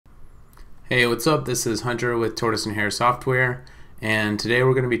Hey, what's up? This is Hunter with Tortoise and Hare Software, and today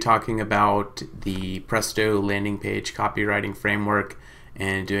we're going to be talking about the Presto landing page copywriting framework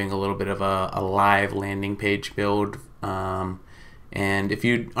and doing a little bit of a live landing page build. And if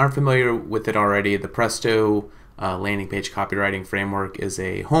you aren't familiar with it already, the Presto landing page copywriting framework is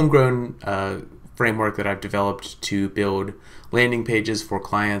a homegrown framework that I've developed to build landing pages for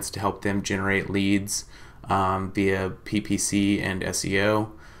clients to help them generate leads via PPC and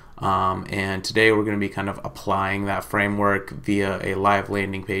SEO. And today we're going to be kind of applying that framework via a live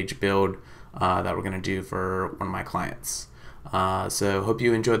landing page build that we're going to do for one of my clients. So hope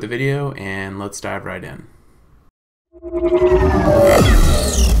you enjoyed the video, and let's dive right in.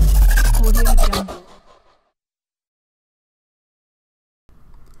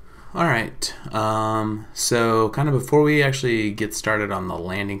 Alright, so kind of before we actually get started on the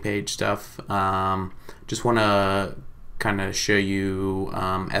landing page stuff, just want to kind of show you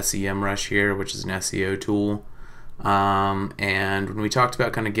SEMrush here, which is an SEO tool. And when we talked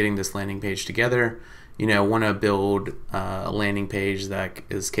about kind of getting this landing page together, want to build a landing page that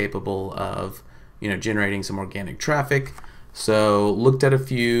is capable of, generating some organic traffic. So looked at a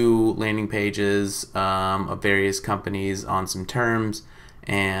few landing pages of various companies on some terms,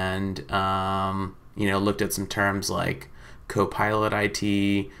 and looked at some terms like Copilot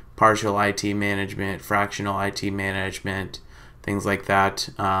IT, partial IT management, fractional IT management, things like that.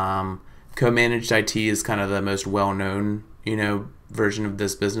 Co-managed IT is kind of the most well-known, version of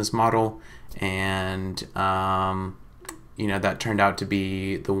this business model, and that turned out to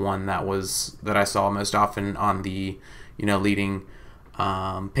be the one that I saw most often on the leading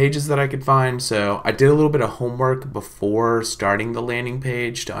pages that I could find. So I did a little bit of homework before starting the landing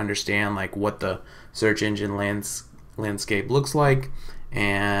page to understand like what the search engine landscape looks like.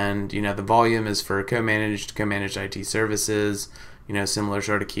 And the volume is for co-managed IT services, similar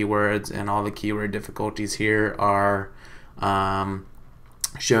sort of keywords, and all the keyword difficulties here are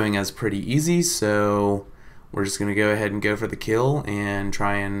showing as pretty easy. So we're just going to go ahead and go for the kill and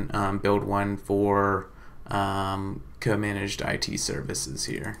try and build one for co-managed IT services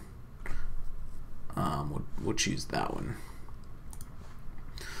here. We'll choose that one.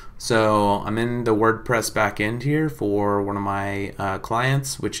 So I'm in the WordPress backend here for one of my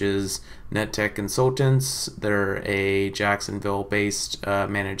clients, which is NetTech Consultants. They're a Jacksonville-based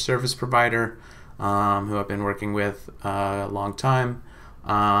managed service provider who I've been working with a long time.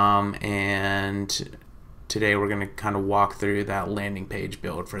 And today we're going to kind of walk through that landing page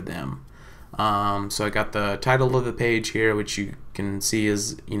build for them. So I got the title of the page here, which you can see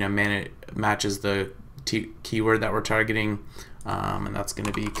is matches the keyword that we're targeting. And that's going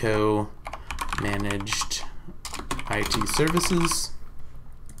to be co-managed IT services.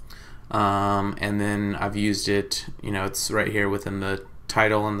 And then I've used it, it's right here within the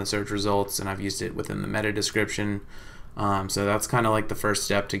title and the search results, and I've used it within the meta description. So that's kind of like the first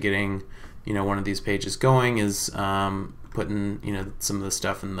step to getting, one of these pages going is putting, some of the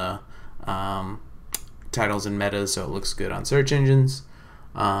stuff in the titles and metas so it looks good on search engines.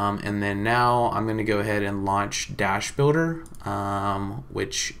 And then now I'm going to go ahead and launch Dash Builder,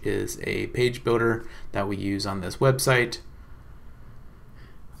 which is a page builder that we use on this website.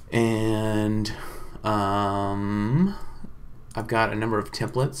 And I've got a number of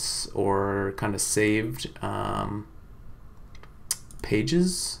templates or kind of saved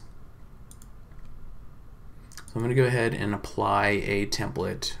pages. So I'm going to go ahead and apply a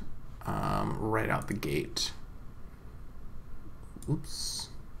template right out the gate. Oops.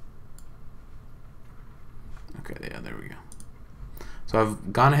 Okay, yeah, there we go. So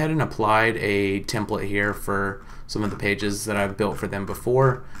I've gone ahead and applied a template here for some of the pages that I've built for them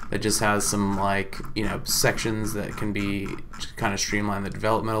before that just has some sections that can be kind of streamline the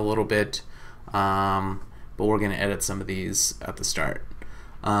development a little bit. But we're going to edit some of these at the start.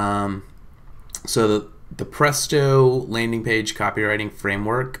 So the Presto landing page copywriting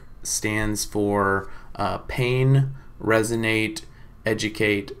framework stands for pain, resonate,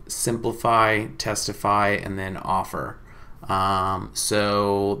 educate, simplify, testify, and then offer.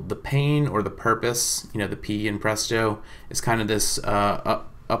 So the pain or the purpose, the P in Presto, is kind of this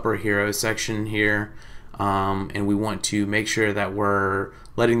upper hero section here. And we want to make sure that we're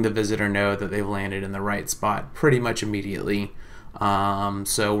letting the visitor know that they've landed in the right spot pretty much immediately.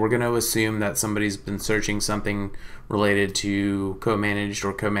 So we're going to assume that somebody's been searching something related to co-managed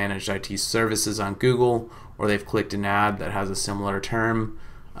or co-managed IT services on Google, or they've clicked an ad that has a similar term,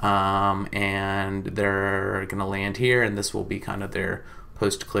 and they're going to land here, and this will be kind of their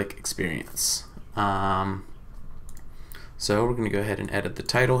post-click experience. So we're going to go ahead and edit the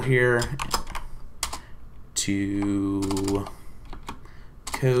title here to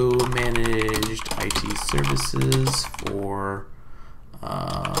co-managed IT services for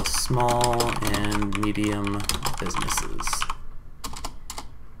small and medium businesses.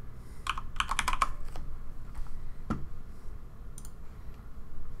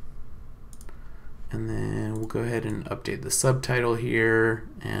 And then we'll go ahead and update the subtitle here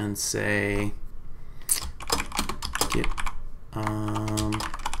and say get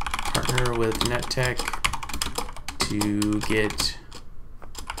partner with NetTech to get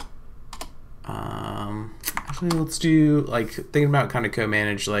actually let's do like thinking about kind of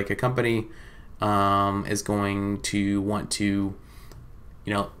co-managed, like a company is going to want to,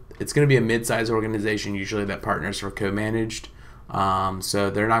 you know, it's going to be a mid-sized organization usually that partners for co-managed.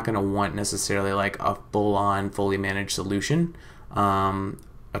 So they're not going to want necessarily like a full-on, fully managed solution. A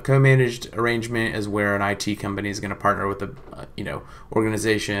co-managed arrangement is where an IT company is going to partner with a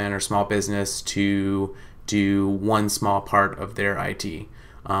organization or small business to do one small part of their IT.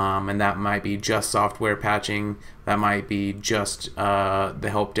 And that might be just software patching. That might be just the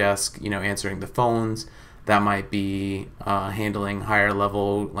help desk, answering the phones. That might be handling higher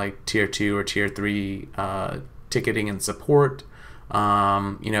level like tier 2 or tier 3 ticketing and support.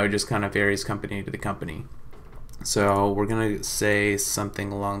 It just kind of varies company to the company. So we're going to say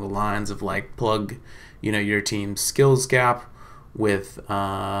something along the lines of like plug, your team's skills gap with,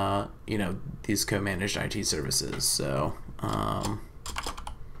 these co-managed IT services. So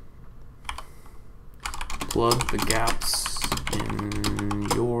plug the gaps in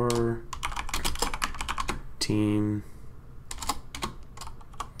your team.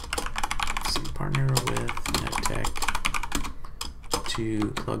 Partner with NetTech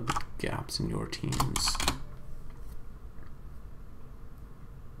to plug the gaps in your teams.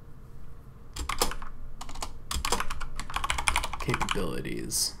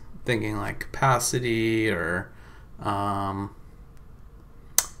 Capabilities. Thinking like capacity or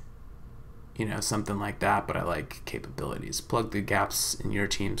something like that, but I like capabilities. Plug the gaps in your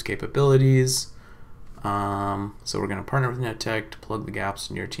team's capabilities. So we're going to partner with NetTech to plug the gaps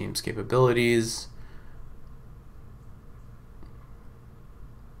in your team's capabilities.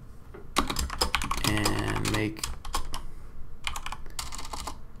 And make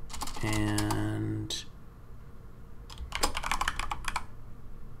and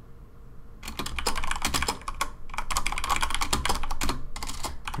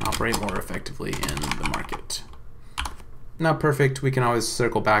operate more effectively in the market. Not perfect. We can always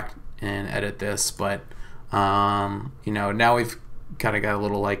circle back and edit this, but now we've kind of got a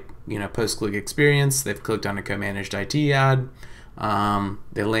little post-click experience. They've clicked on a co-managed IT ad.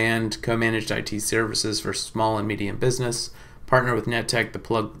 They land co-managed IT services for small and medium business. Partner with NetTech to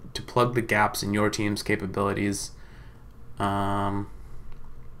plug the gaps in your team's capabilities.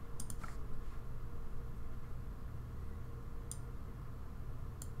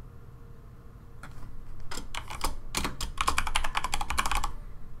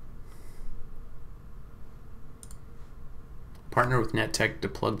 Partner with NetTech to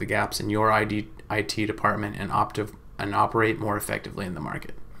plug the gaps in your IT department and operate more effectively in the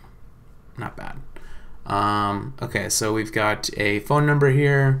market. Not bad. Okay, so we've got a phone number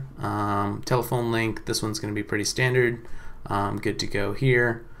here, telephone link. This one's going to be pretty standard. Good to go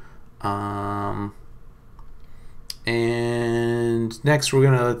here. And next we're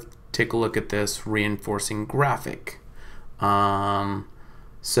going to take a look at this reinforcing graphic.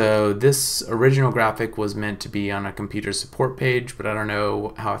 So this original graphic was meant to be on a computer support page, but I don't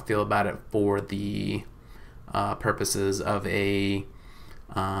know how I feel about it for the purposes of a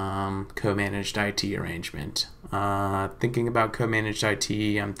co-managed IT arrangement. Thinking about co-managed IT,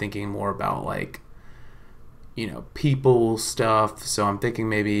 I'm thinking more about like, people stuff. So I'm thinking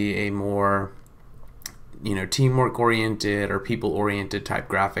maybe a more, teamwork oriented or people oriented type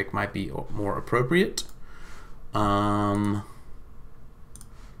graphic might be more appropriate.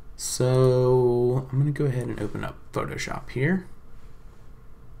 So I'm going to go ahead and open up Photoshop here.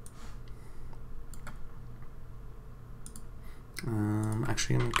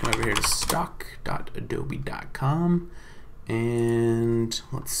 Actually, I'm going to come over here to stock.adobe.com and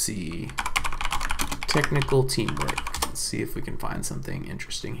let's see, technical teamwork. Let's see if we can find something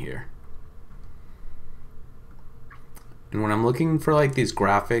interesting here. And when I'm looking for like these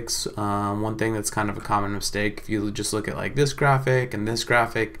graphics, one thing that's kind of a common mistake, if you just look at like this graphic and this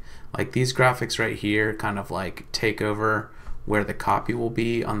graphic, like these graphics right here kind of like take over where the copy will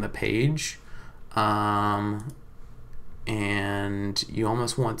be on the page. And you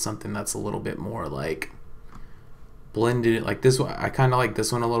almost want something that's a little bit more like blended. Like this one, I kind of like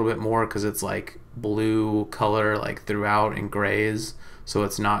this one a little bit more because it's like blue color like throughout and grays, so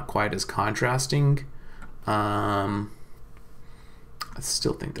it's not quite as contrasting. I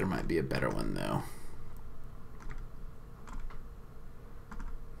still think there might be a better one though.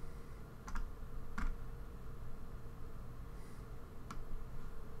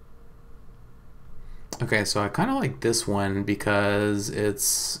 Okay, so I kind of like this one because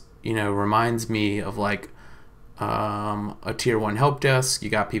it's, you know, reminds me of like a tier 1 help desk.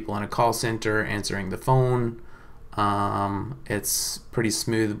 You got people in a call center answering the phone. It's pretty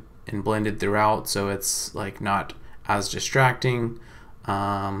smooth and blended throughout, so it's like not as distracting.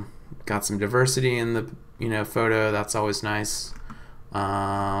 Got some diversity in the, you know, photo. That's always nice.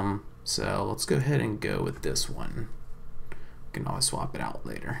 So let's go ahead and go with this one. You can always swap it out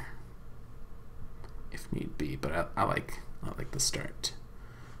later if need be, but I like the start.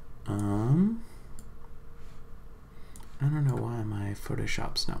 I don't know why my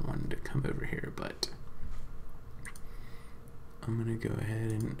Photoshop's not wanting to come over here, but I'm gonna go ahead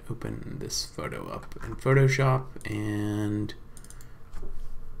and open this photo up in Photoshop and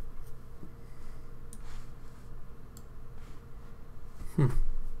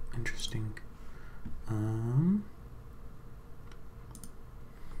interesting.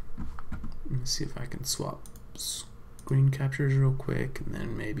 Let me see if I can swap screen captures real quick, and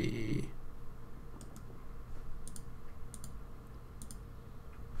then maybe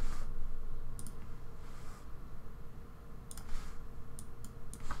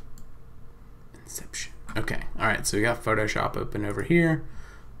Inception. Okay, all right, so we got Photoshop open over here.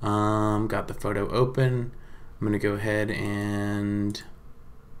 Got the photo open. I'm gonna go ahead and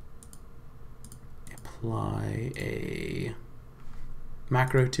apply a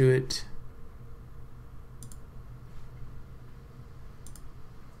macro to it.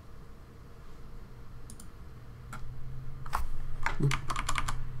 Oop.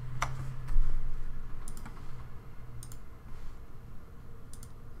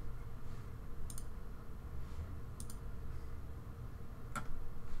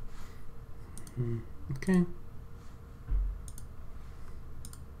 Okay.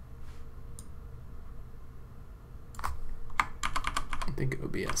 I think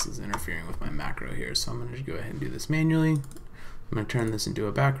OBS is interfering with my macro here, so I'm going to go ahead and do this manually. I'm going to turn this into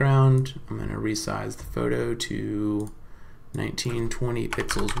a background. I'm going to resize the photo to 1920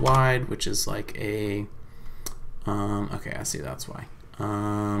 pixels wide, which is like a okay, I see, that's why.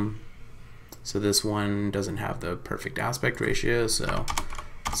 So this one doesn't have the perfect aspect ratio, so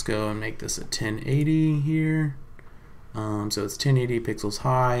let's go and make this a 1080 here. So it's 1080 pixels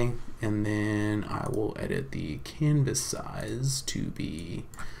high, and then I will edit the canvas size to be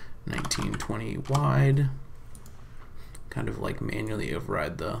 1920 wide. Kind of like manually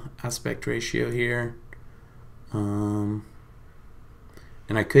override the aspect ratio here. And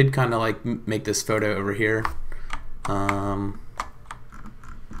I could kind of like make this photo over here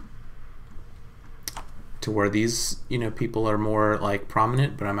to where these, you know, people are more like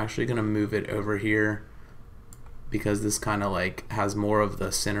prominent, but I'm actually going to move it over here because this kind of like has more of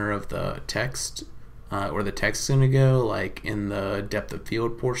the center of the text, or the text is going to go like in the depth of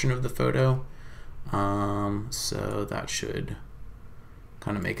field portion of the photo. So that should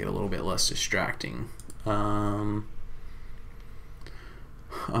kind of make it a little bit less distracting. I'm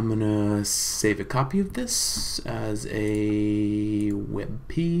gonna save a copy of this as a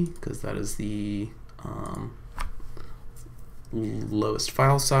WebP because that is the lowest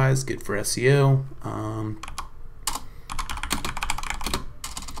file size, good for SEO.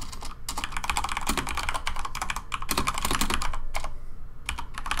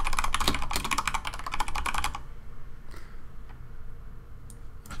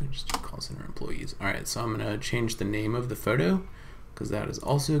 Just do call center employees. All right, so I'm gonna change the name of the photo because that is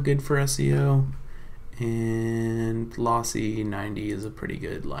also good for SEO. And lossy 90 is a pretty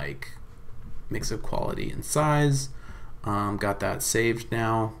good like mix of quality and size. Got that saved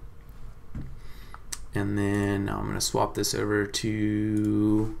now. And then I'm going to swap this over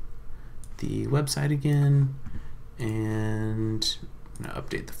to the website again, and I'm going to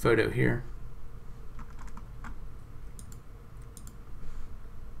update the photo here.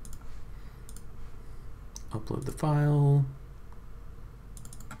 Upload the file.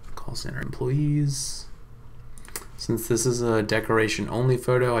 Call center employees. Since this is a decoration only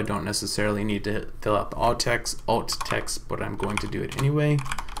photo, I don't necessarily need to fill out the alt text, but I'm going to do it anyway.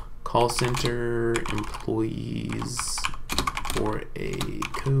 Call center employees for a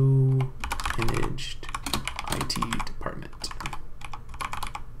co-imaged IT department.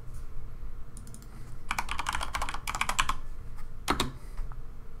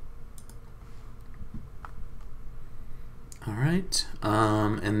 All right,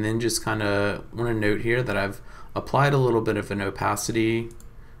 and then just kind of want to note here that I've applied a little bit of an opacity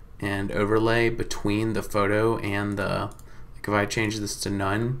and overlay between the photo and the Like if I change this to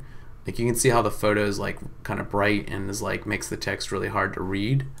none, like you can see how the photo is like kind of bright and is like makes the text really hard to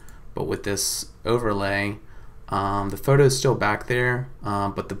read. But with this overlay, the photo is still back there,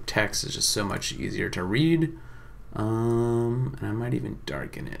 but the text is just so much easier to read. And I might even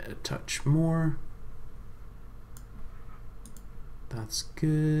darken it a touch more. That's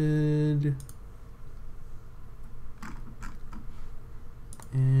good.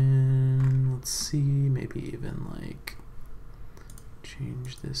 And let's see, maybe even like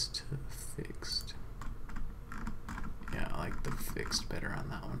change this to fixed. Yeah, I like the fixed better on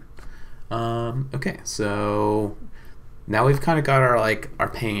that one. Okay, so now we've kind of got our our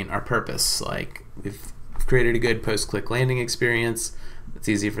paint, our purpose. Like we've created a good post-click landing experience. It's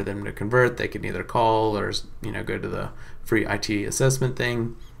easy for them to convert. They can either call or go to the free IT assessment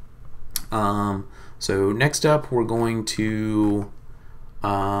thing. So next up, we're going to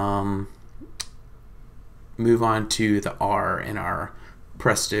move on to the R in our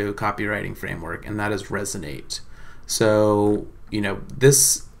PRESTO copywriting framework, and that is resonate. So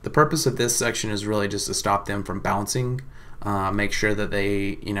the purpose of this section is really just to stop them from bouncing, make sure that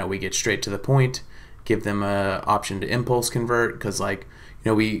they we get straight to the point, give them a option to impulse convert, because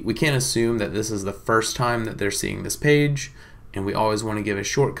we can't assume that this is the first time that they're seeing this page, and we always want to give a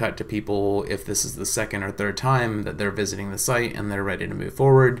shortcut to people if this is the second or third time that they're visiting the site and they're ready to move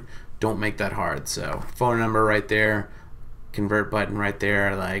forward. Don't make that hard. So phone number right there, convert button right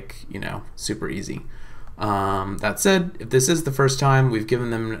there, super easy. That said, if this is the first time, we've given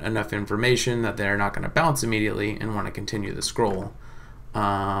them enough information that they're not going to bounce immediately and want to continue the scroll.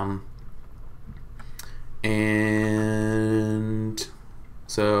 And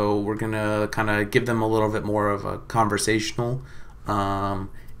so we're gonna kind of give them a little bit more of a conversational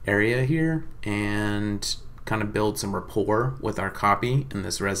area here and kind of build some rapport with our copy in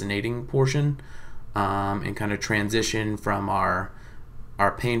this resonating portion, and kind of transition from our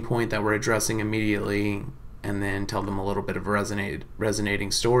pain point that we're addressing immediately, and then tell them a little bit of a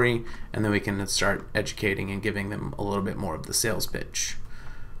resonating story, and then we can start educating and giving them a little bit more of the sales pitch.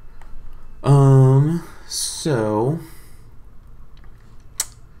 So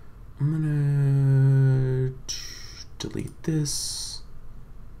I'm gonna delete this.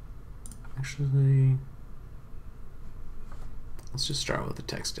 Actually, let's just start with the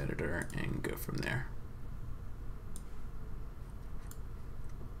text editor and go from there.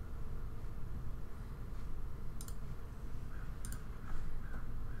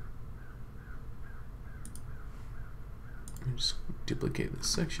 Let me just duplicate this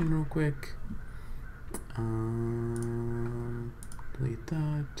section real quick. Delete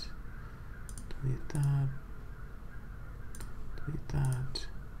that. Delete that. Delete that.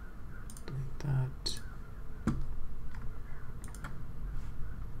 Delete that.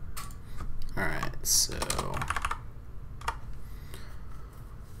 Alright, so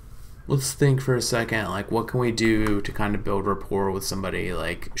let's think for a second, what can we do to kind of build rapport with somebody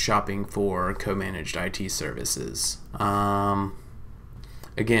shopping for co-managed IT services?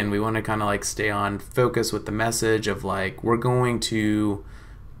 Again, we want to kind of stay on focus with the message of we're going to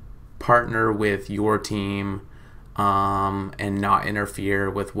partner with your team and not interfere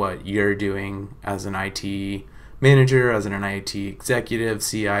with what you're doing as an IT manager, as an IT executive,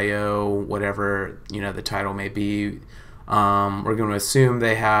 CIO, whatever the title may be. We're going to assume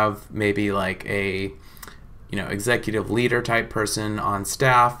they have maybe a executive leader type person on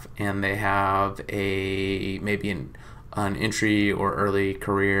staff, and they have maybe an entry or early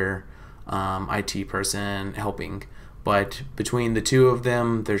career IT person helping. But between the two of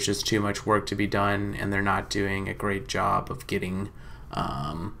them, there's just too much work to be done, and they're not doing a great job of getting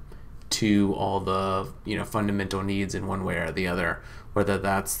to all the fundamental needs in one way or the other. Whether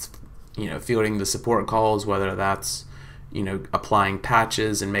that's fielding the support calls, whether that's applying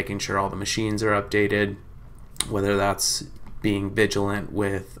patches and making sure all the machines are updated, whether that's being vigilant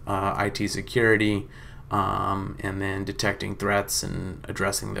with IT security, and then detecting threats and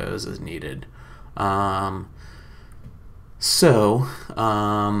addressing those as needed. So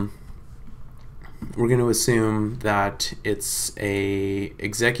we're going to assume that it's a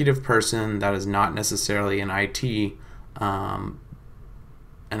executive person that is not necessarily an IT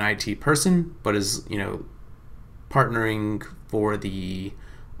person, but is partnering for the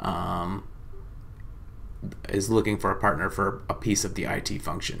is looking for a partner for a piece of the IT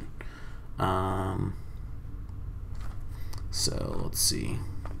function. So let's see.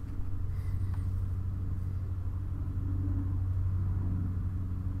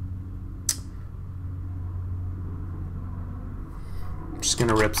 I'm just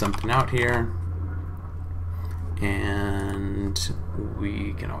gonna rip something out here, and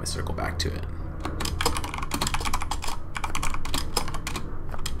we can always circle back to it.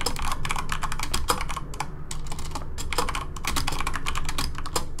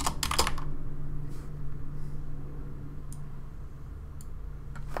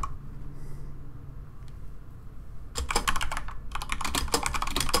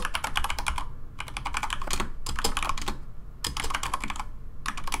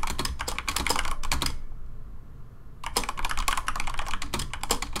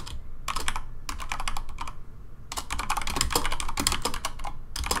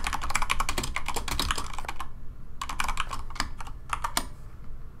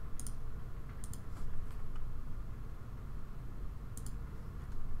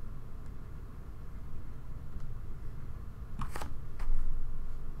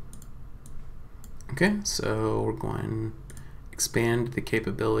 Okay, so we're going to expand the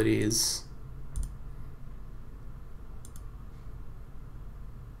capabilities.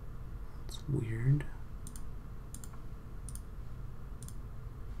 It's weird.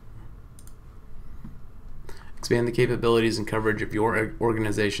 Expand the capabilities and coverage of your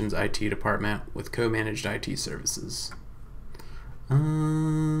organization's IT department with co-managed IT services.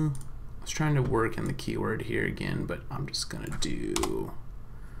 I was trying to work in the keyword here again, but I'm just going to do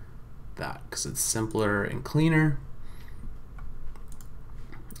that because it's simpler and cleaner.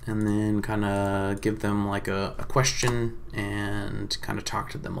 And then kind of give them like a question and kind of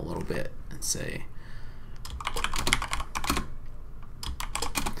talk to them a little bit and say,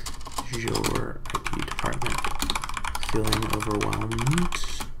 is your IT department feeling overwhelmed?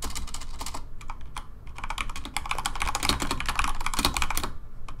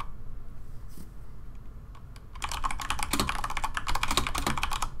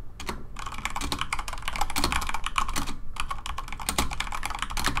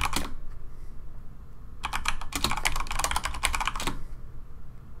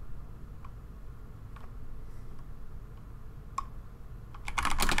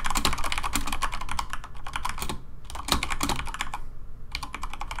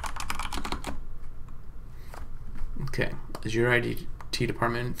 Okay, is your IT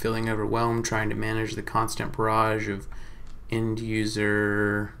department feeling overwhelmed trying to manage the constant barrage of end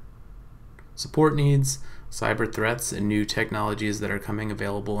user support needs, cyber threats, and new technologies that are coming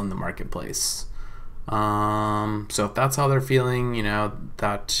available in the marketplace? So if that's how they're feeling, you know,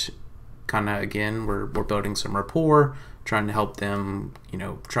 that kind of, again, we're building some rapport, trying to help them, you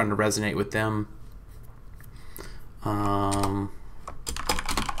know, trying to resonate with them.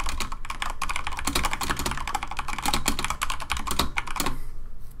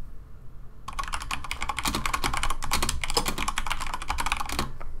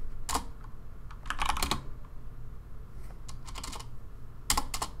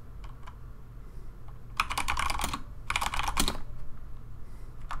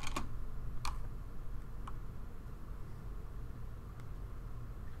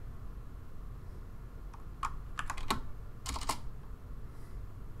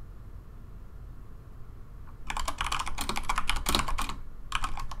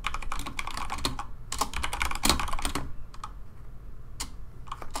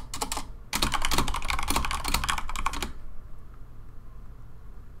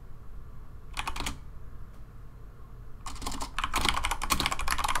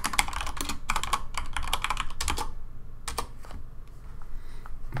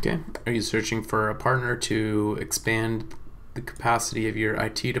 Okay, are you searching for a partner to expand the capacity of your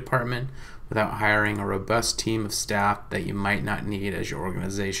IT department without hiring a robust team of staff that you might not need as your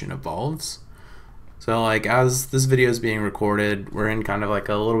organization evolves? So like as this video is being recorded, we're in kind of like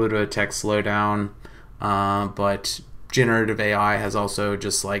a little bit of a tech slowdown, but generative AI has also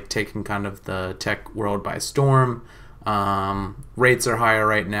just like taken kind of the tech world by storm. Rates are higher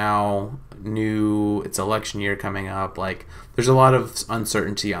right now. It's election year coming up. Like there's a lot of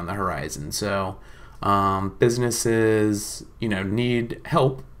uncertainty on the horizon. So businesses, you know, need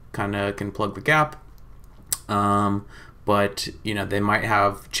help, kind of can plug the gap. But you know, they might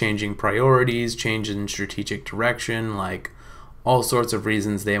have changing priorities, change in strategic direction, like all sorts of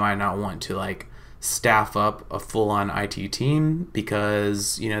reasons they might not want to like staff up a full-on IT team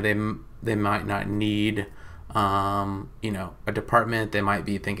because, you know, they might not need you know, a department. They might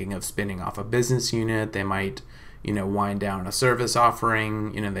be thinking of spinning off a business unit. They might, you know, wind down a service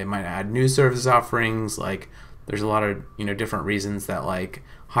offering. You know, they might add new service offerings. Like there's a lot of, you know, different reasons that like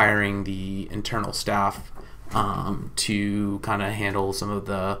hiring the internal staff to kind of handle some of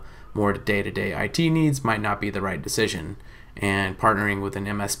the more day-to-day IT needs might not be the right decision. And partnering with an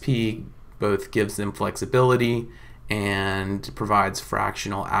MSP both gives them flexibility and provides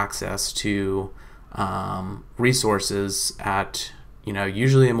fractional access to resources at, you know,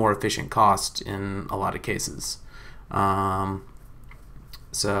 usually a more efficient cost in a lot of cases.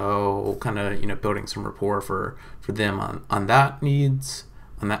 So kind of, you know, building some rapport for them on that needs,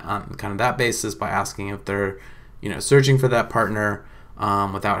 on kind of that basis by asking if they're, you know, searching for that partner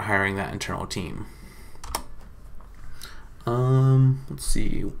without hiring that internal team. Let's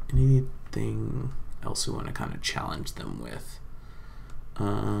see, anything else we want to kind of challenge them with?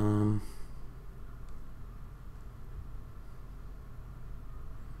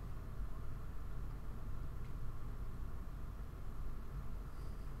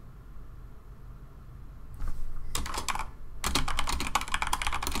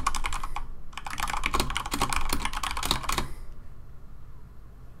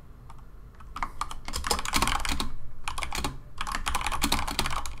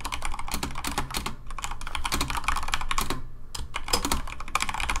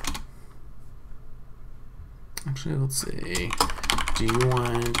 Actually, let's see. Do you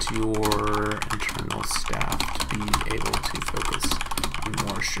want your internal staff to be able to focus on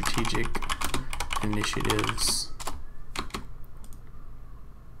more strategic initiatives?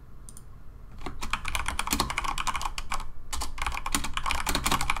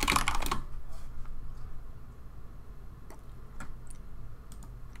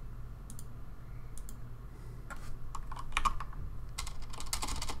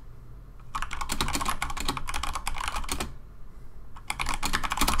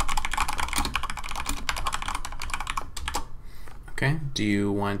 Okay, do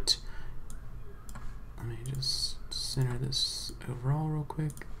you want, let me just center this overall real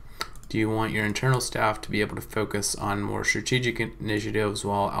quick. Do you want your internal staff to be able to focus on more strategic initiatives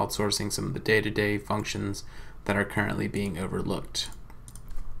while outsourcing some of the day-to-day functions that are currently being overlooked?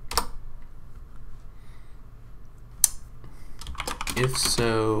 If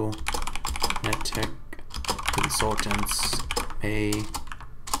so, NetTech consultants may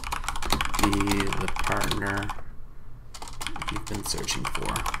be the partner you've been searching for.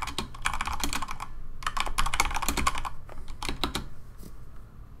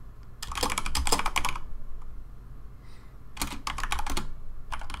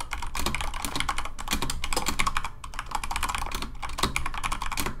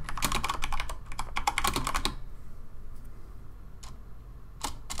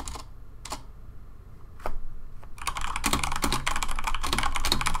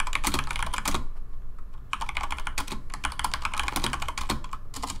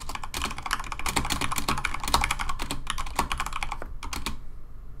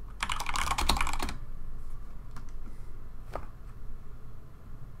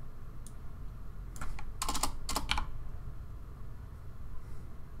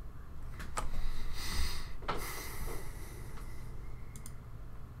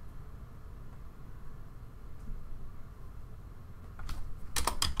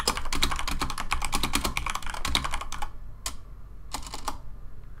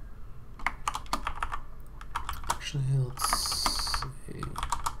 Actually, let's see.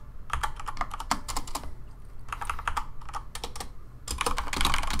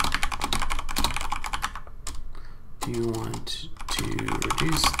 Do you want to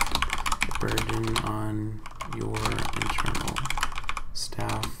reduce the burden on your internal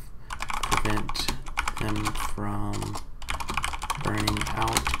staff, prevent them from burning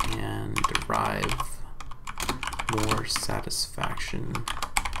out, and derive more satisfaction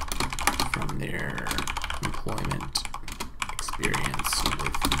from their employment experience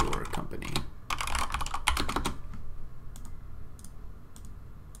with your company?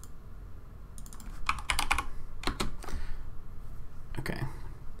 Okay.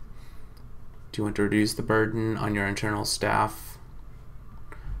 Do you want to reduce the burden on your internal staff,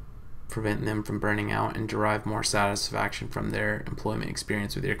 prevent them from burning out, and derive more satisfaction from their employment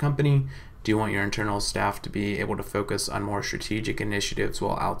experience with your company? Do you want your internal staff to be able to focus on more strategic initiatives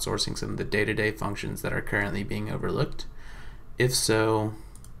while outsourcing some of the day-to-day functions that are currently being overlooked? If so,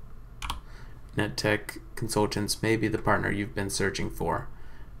 NetTech consultants may be the partner you've been searching for.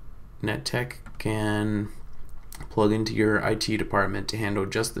 NetTech can plug into your IT department to handle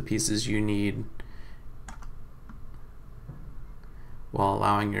just the pieces you need while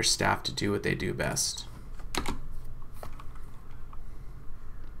allowing your staff to do what they do best.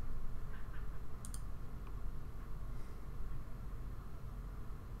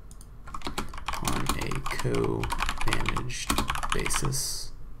 On a co-managed basis.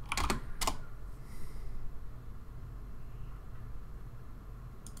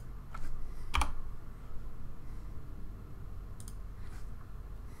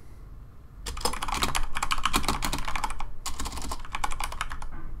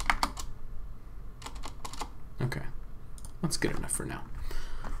 Okay, that's good enough for now.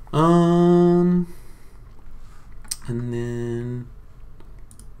 And then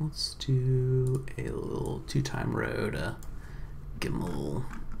let's do a little two-time row to give them a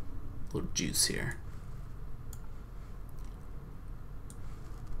little juice here.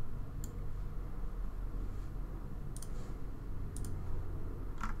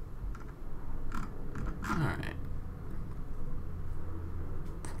 All right.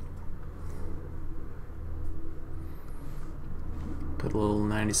 Put a little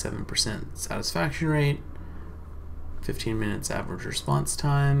 97% satisfaction rate, 15 minutes average response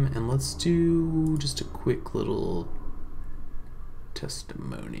time, and let's do just a quick little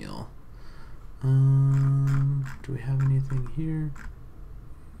testimonial. Do we have anything here?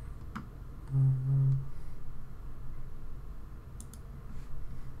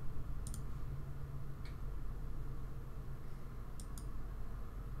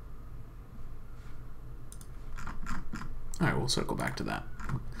 right, we'll circle back to that.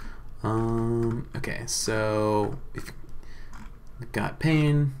 Okay, so we've got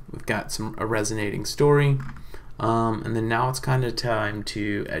pain, we've got a resonating story, and then now it's kind of time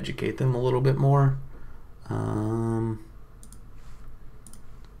to educate them a little bit more.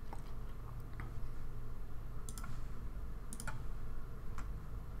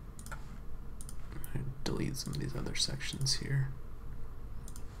 Delete some of these other sections here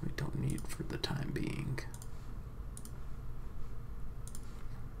we don't need for the time being.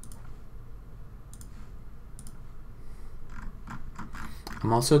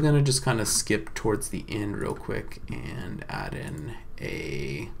 I'm also going to just kind of skip towards the end real quick and add in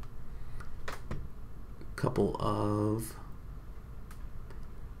a couple of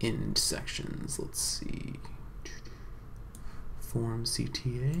end sections. Let's see. Form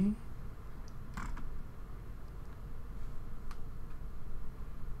CTA.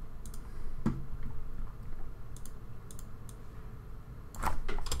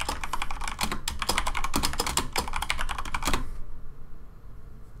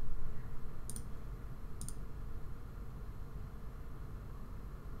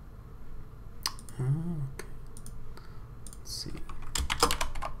 Okay. Let's see.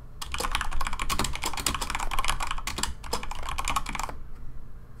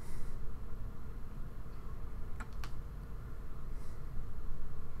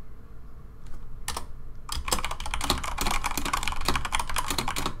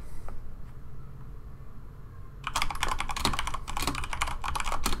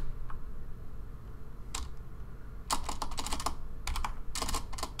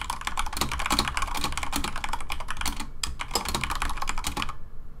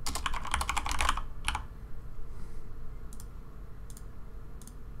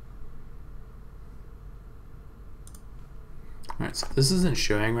 Alright, so this isn't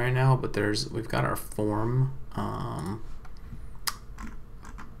showing right now, but we've got our form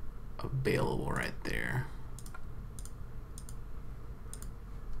available right there.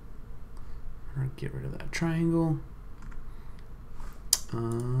 I'm gonna get rid of that triangle.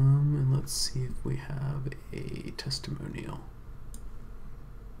 And let's see if we have a testimonial.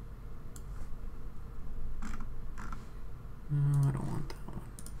 No, I don't want that one.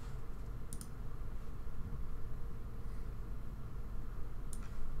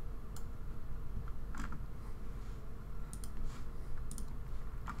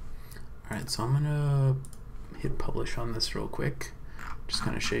 Alright, so I'm gonna hit publish on this real quick. Just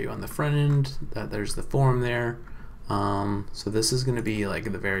kind of show you on the front end that there's the form there. So this is gonna be like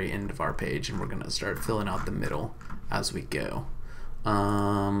at the very end of our page, and we're gonna start filling out the middle as we go.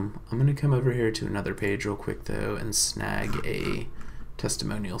 I'm gonna come over here to another page real quick though and snag a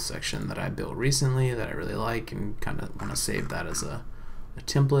testimonial section that I built recently that I really like and kind of want to save that as a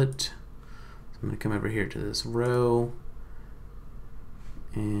template. So I'm gonna come over here to this row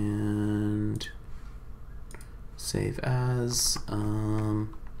and save as.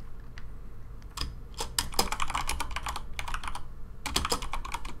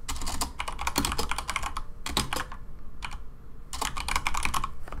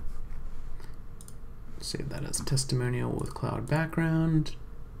 Save that as testimonial with cloud background.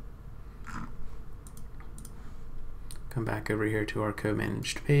 Come back over here to our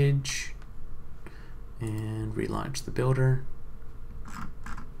co-managed page and relaunch the builder.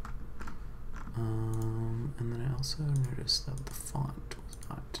 And then I also noticed that the font was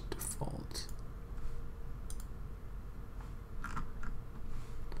not default.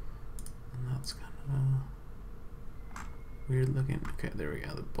 And that's kind of weird looking. Okay, there we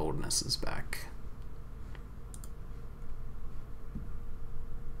go. The boldness is back.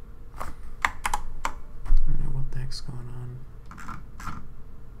 I don't know what the heck's going on.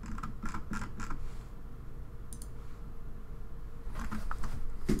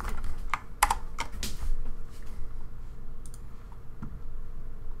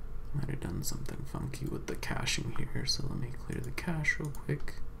 Might have done something funky with the caching here, so let me clear the cache real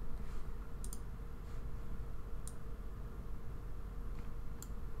quick.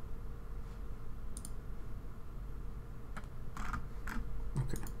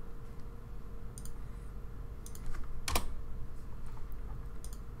 Okay.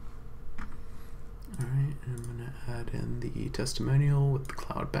 Alright, and I'm going to add in the testimonial with the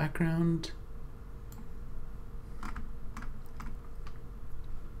cloud background.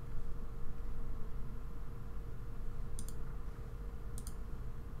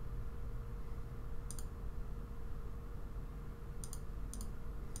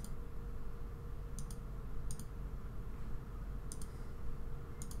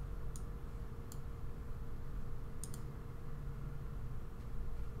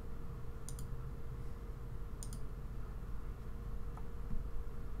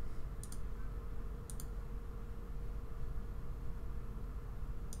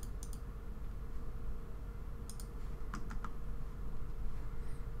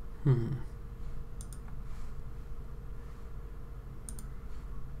 Got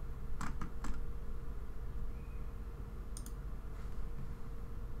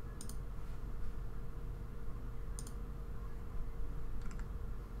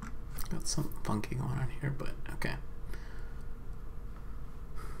something funky going on here, but okay.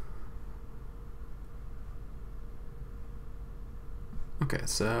 Okay,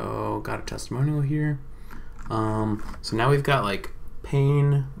 so got a testimonial here. So now we've got like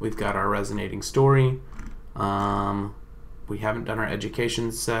pain, we've got our resonating story. We haven't done our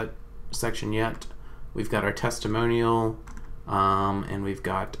education section yet. We've got our testimonial, and we've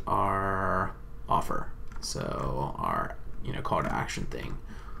got our offer. So our call to action thing.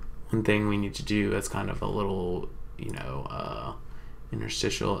 One thing we need to do as kind of a little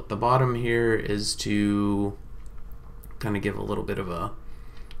interstitial at the bottom here is to kind of give a little bit of a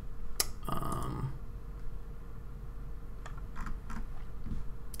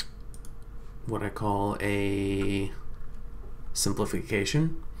what I call a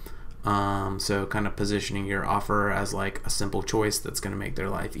simplification. So kind of positioning your offer as like a simple choice that's going to make their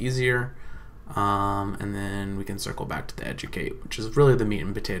life easier. And then we can circle back to the educate, which is really the meat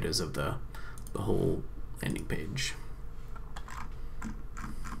and potatoes of the whole landing page.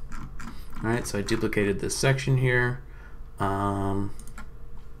 All right, so I duplicated this section here.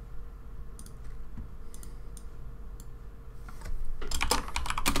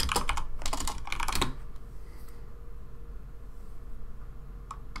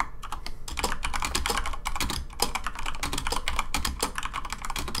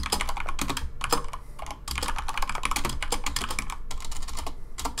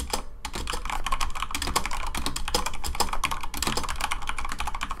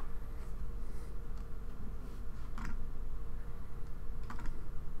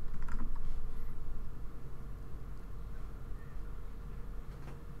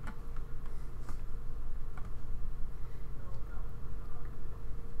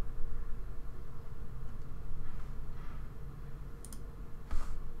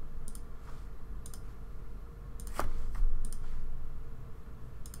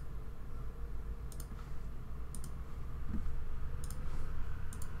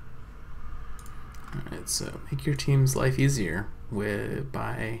 Alright, so make your team's life easier with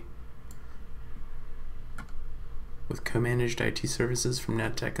co-managed IT services from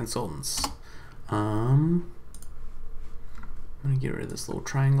NetTech Consultants. I'm going to get rid of this little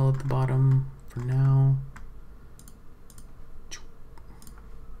triangle at the bottom for now.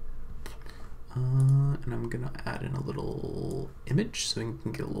 And I'm going to add in a little image so we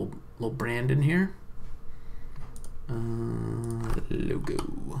can get a little brand in here.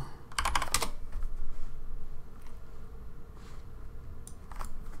 Logo.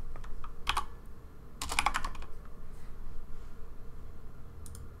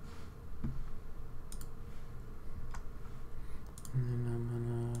 And then I'm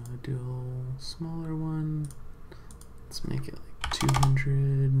gonna do a little smaller one. Let's make it like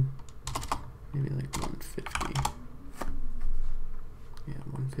 200, maybe like 150. Yeah,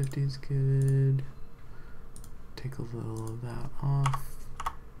 150 is good. Take a little of that off.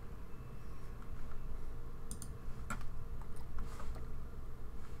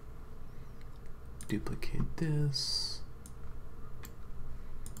 Duplicate this.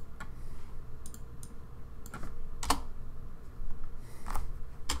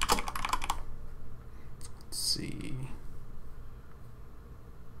 Let's see.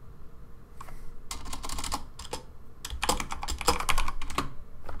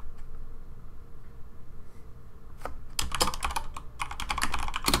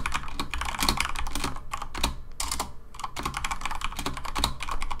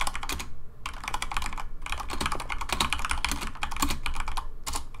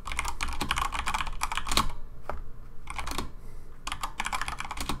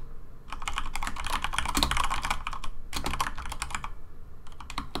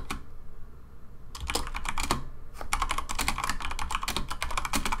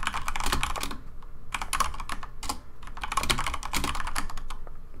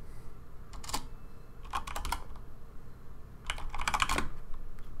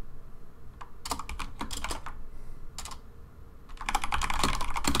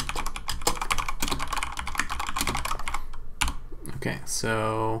 Okay,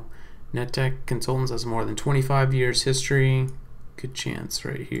 so NetTech Consultants has more than 25 years history. Good chance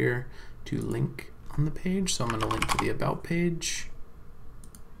right here to link on the page. So I'm going to link to the About page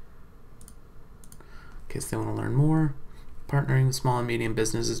in case they want to learn more. Partnering with small and medium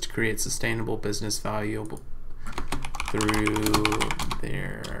businesses to create sustainable business value through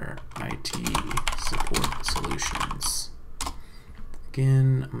their IT support solutions.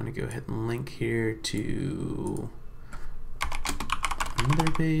 Again, I'm going to go ahead and link here to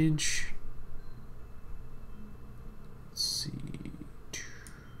another page. Let's see.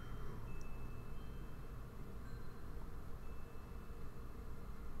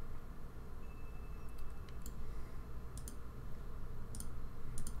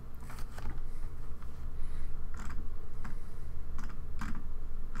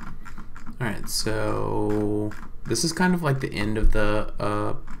 Alright, so this is kind of like the end of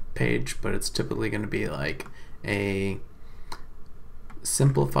the page, but it's typically going to be like a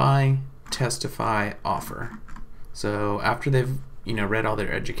simplify, testify, offer. So after they've read all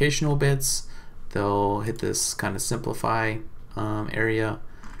their educational bits, they'll hit this kind of simplify area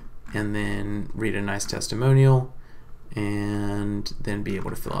and then read a nice testimonial and then be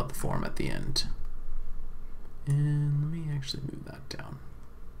able to fill out the form at the end. And let me actually move that down.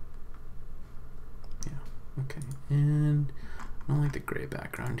 Yeah, okay. And I don't like the gray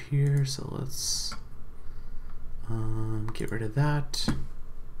background here, so let's get rid of that.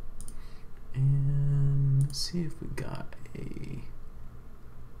 And let's see if we got a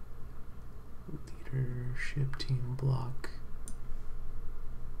leadership team block.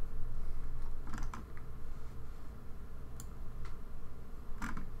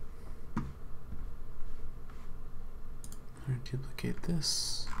 I'm going to duplicate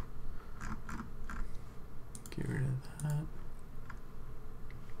this. Get rid of that.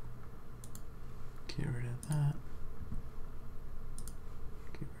 Get rid of that.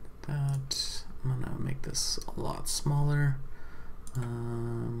 Get rid of that. I'm gonna make this a lot smaller.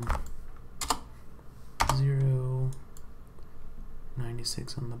 0,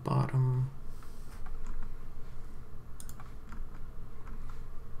 96 on the bottom.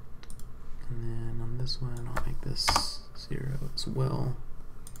 And then on this one, I'll make this 0 as well.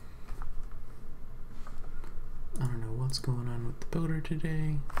 I don't know what's going on with the builder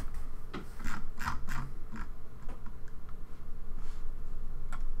today.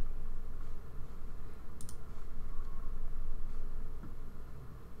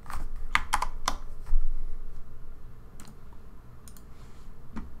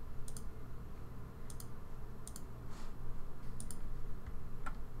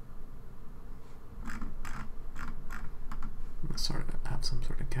 Sort of have some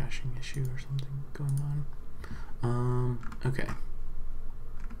sort of caching issue or something going on. Okay. I'm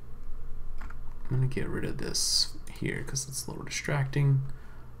gonna get rid of this here because it's a little distracting.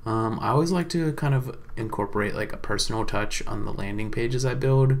 I always like to kind of incorporate like a personal touch on the landing pages I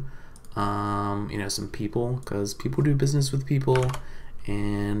build. Some people, because people do business with people,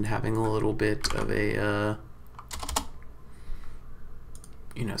 and having a little bit of a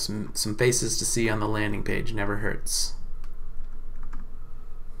some faces to see on the landing page never hurts.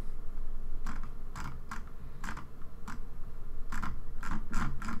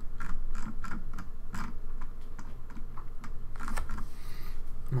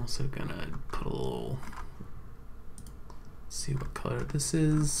 I'm also gonna put a little, see what color this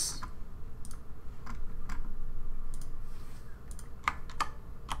is.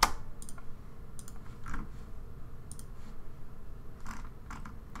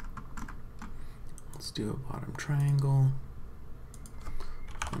 Let's do a bottom triangle.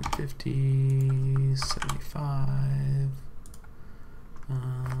 150, 75.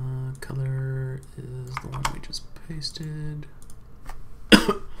 Color is the one we just pasted.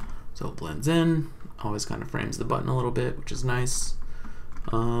 So it blends in, always kind of frames the button a little bit, which is nice.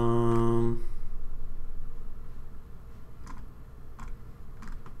 All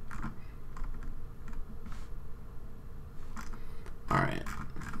right.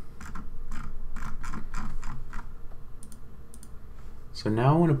 So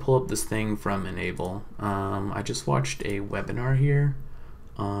now I want to pull up this thing from Enable. I just watched a webinar here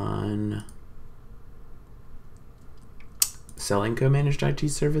on selling co-managed IT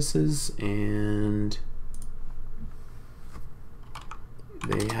services, and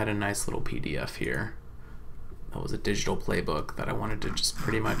they had a nice little PDF here. That was a digital playbook that I wanted to just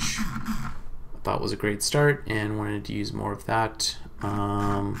pretty much thought was a great start and wanted to use more of that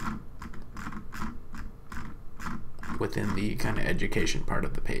within the kind of education part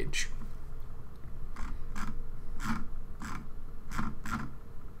of the page.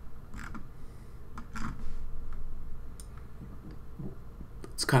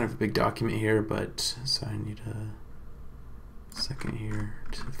 It's kind of a big document here, but so I need a second here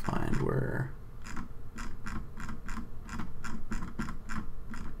to find where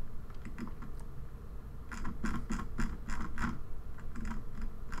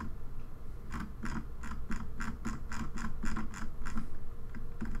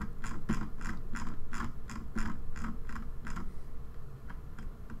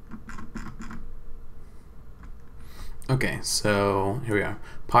Okay, so here we are.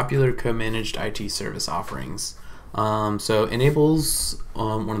 Popular co-managed IT service offerings. So enables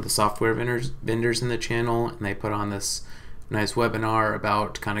one of the software vendors in the channel, and they put on this nice webinar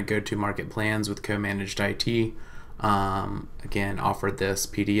about kind of go-to-market plans with co-managed IT. Again, offered this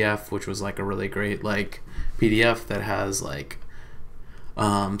PDF, which was like a really great like PDF that has like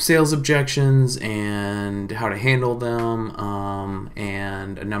sales objections and how to handle them,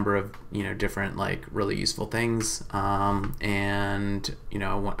 and a number of different like really useful things. And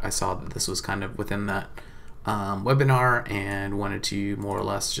I saw that this was kind of within that webinar and wanted to more or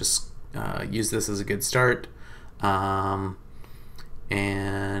less just use this as a good start. And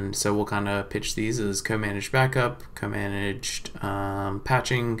so we'll kind of pitch these as co-managed backup, co-managed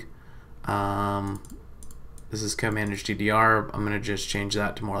patching. This is co-managed DDR. I'm going to just change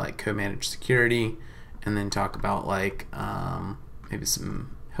that to more like co-managed security, and then talk about like maybe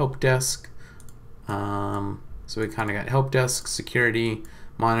some help desk. So we kind of got help desk, security,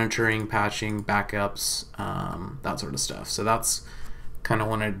 monitoring, patching, backups, that sort of stuff. So that's kind of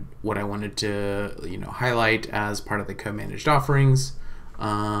what I wanted to highlight as part of the co-managed offerings.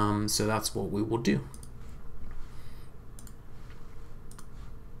 So that's what we will do.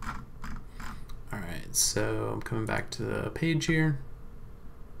 Alright, so I'm coming back to the page here,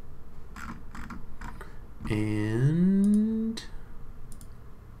 and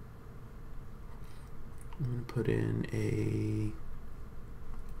I'm going to put in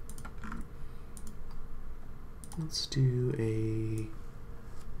let's do a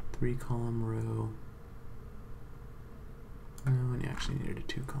 3-column row. No, and you actually needed a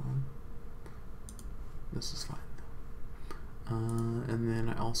 2-column. This is fine. And then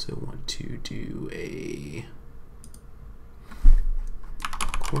I also want to do a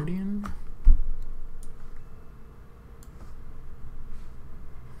accordion.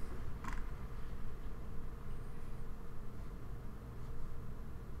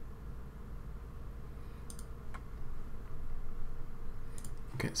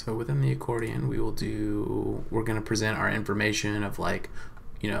 Okay, so within the accordion, we're going to present our information of like,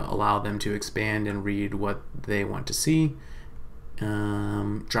 allow them to expand and read what they want to see.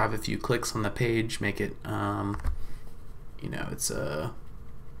 Drive a few clicks on the page, make it, it's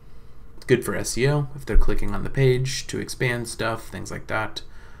good for SEO if they're clicking on the page to expand stuff, things like that.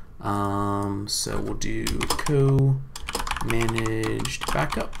 So we'll do co-managed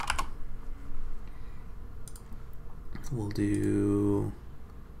backup. We'll do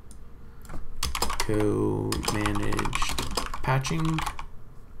co-managed patching.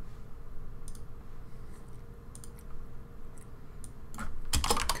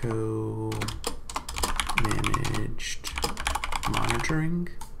 Co-managed monitoring.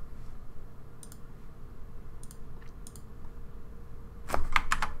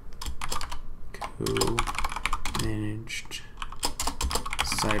 Co-managed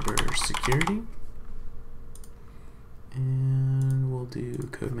cybersecurity. And we'll do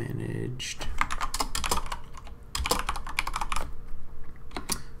co-managed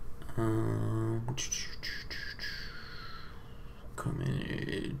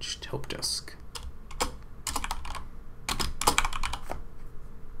co-managed help desk.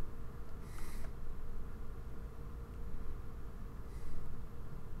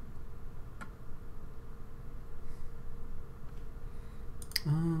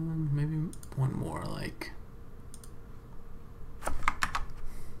 Maybe one more, like,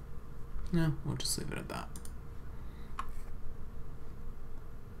 no, we'll just leave it at that.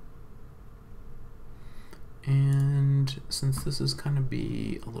 And since this is kind of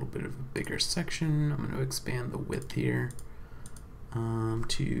be a little bit of a bigger section, I'm going to expand the width here to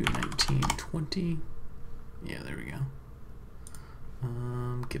 1920. Yeah, there we go.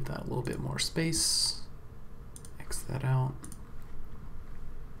 Give that a little bit more space. X that out.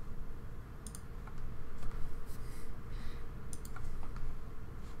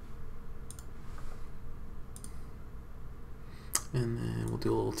 And then we'll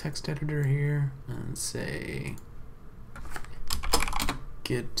do a little text editor here and say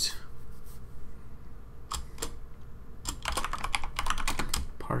get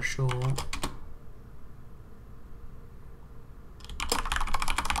partial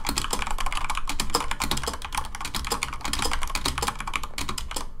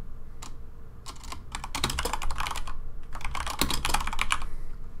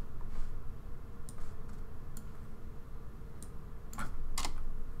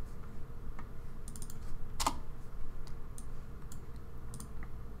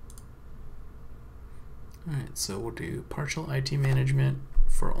Alright, so we'll do partial IT management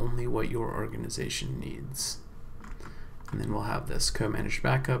for only what your organization needs. And then we'll have this co-managed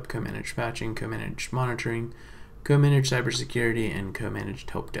backup, co-managed patching, co-managed monitoring, co-managed cybersecurity and co-managed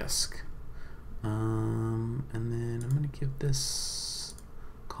help desk. And then I'm going to give this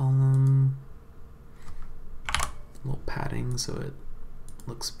column a little padding so it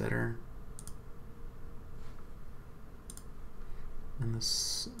looks better. And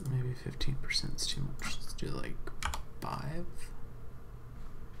this, maybe 15% is too much. Let's do like 5.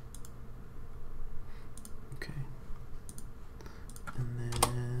 Okay. And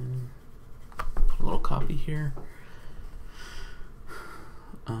then a little copy here.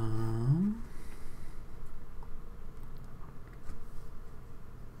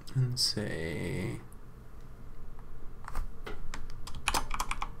 And say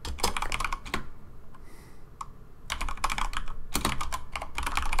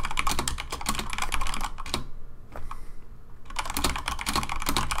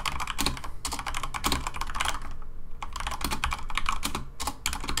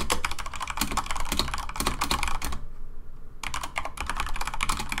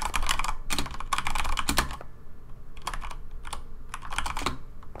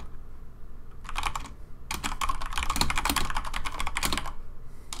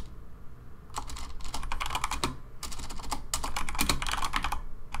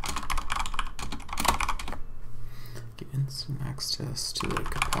instant access to the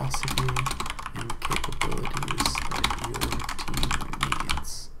capacity and capabilities that your team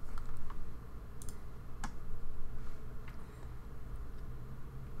needs.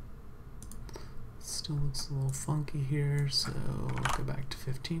 Still looks a little funky here, so we'll go back to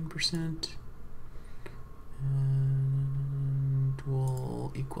 15%. And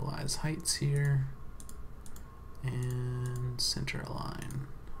we'll equalize heights here and center align.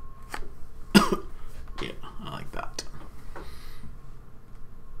 Yeah, I like that.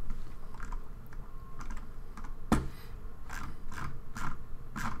 I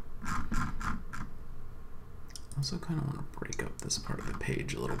also kind of want to break up this part of the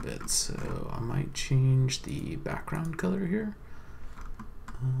page a little bit, so I might change the background color here.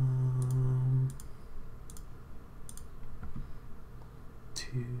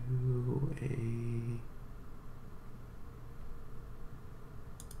 To a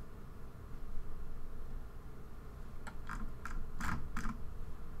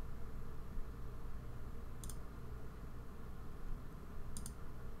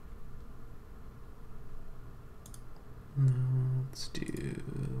let's do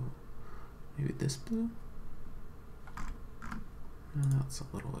maybe this blue. No, that's a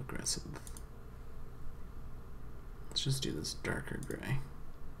little aggressive. Let's just do this darker gray.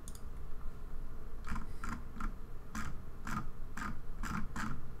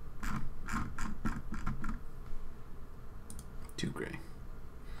 Too gray.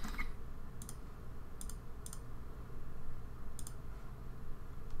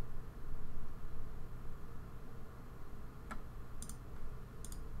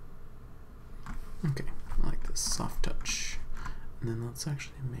 Okay, I like this soft touch. And then let's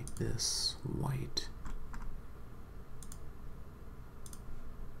actually make this white.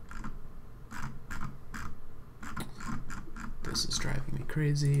 This is driving me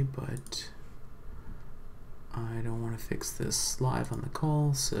crazy, but I don't want to fix this live on the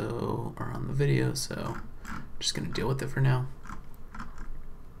call, so, or on the video, so I'm just going to deal with it for now.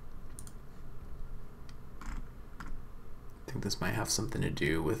 I think this might have something to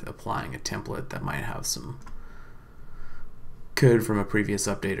do with applying a template that might have some code from a previous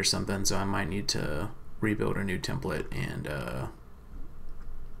update or something, so I might need to rebuild a new template and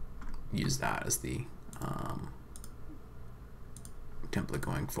use that as the template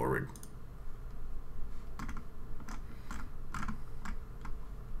going forward.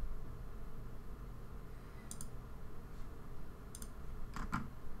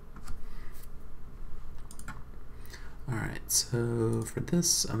 Alright, so for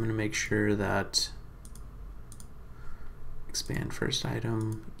this I'm going to make sure that expand first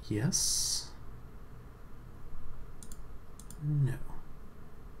item, yes, no.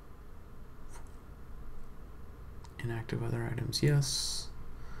 Inactive other items, yes.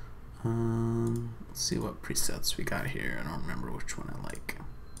 Let's see what presets we got here. I don't remember which one I like.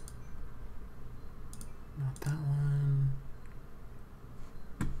 Not that one.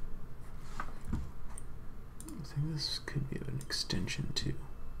 I think this could be an extension too.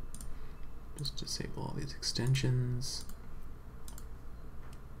 Just disable all these extensions.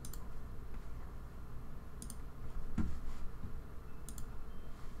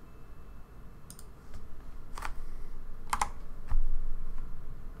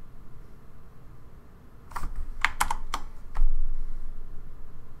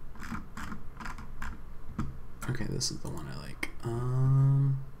 Okay, this is the one I like.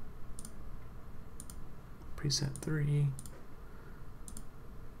 preset 3.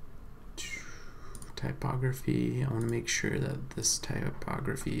 Typography, I want to make sure that this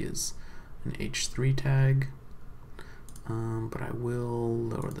typography is an H3 tag, but I will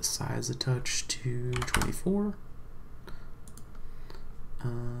lower the size a touch to 24.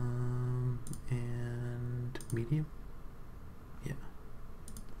 And medium, yeah,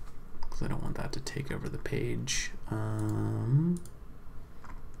 because I don't want that to take over the page.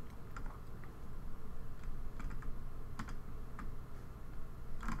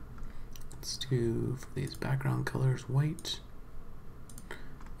 Let's do, for these background colors, white,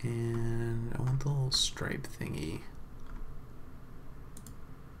 and I want the little stripe thingy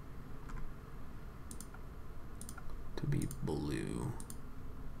to be blue.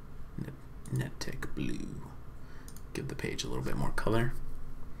 Netic blue. Give the page a little bit more color.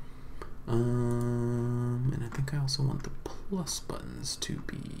 And I think I also want the plus buttons to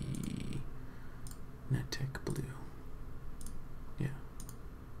be Netic blue. Yeah.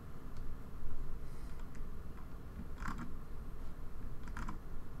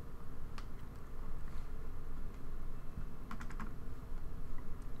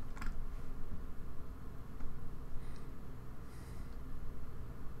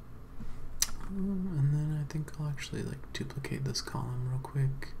 And then I think I'll actually like duplicate this column real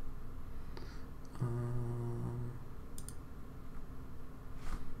quick. And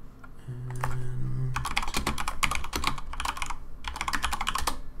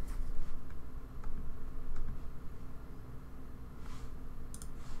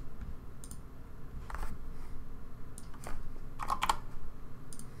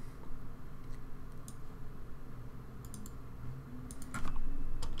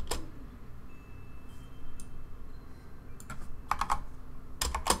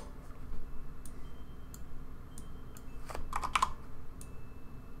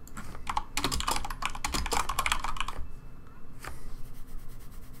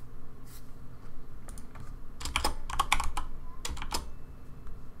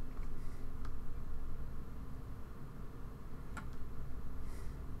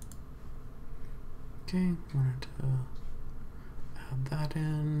okay, wanted to add that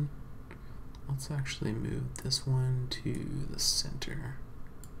in. Let's actually move this one to the center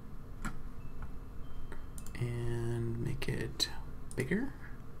and make it bigger.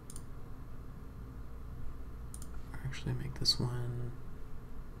 Or actually make this one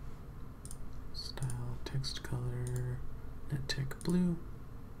style text color Netic blue,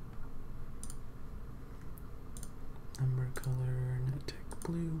 number color Netic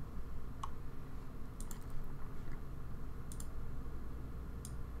blue.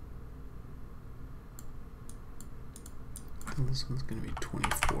 I think this one's going to be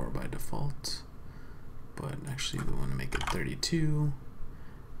 24 by default, but actually we want to make it 32,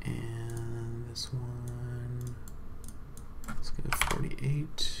 and this one, let's go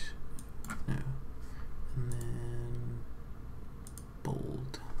 48, no, and then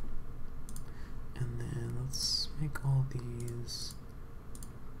bold, and then let's make all these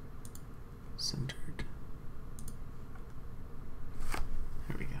centered.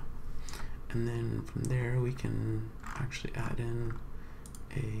 There we go. And then from there we can actually add in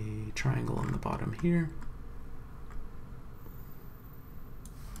a triangle on the bottom here.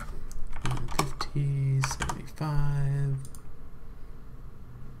 150, 75,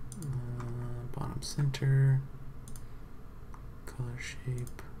 bottom center, color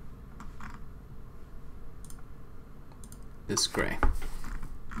shape, this gray.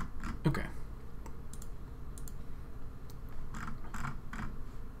 Okay.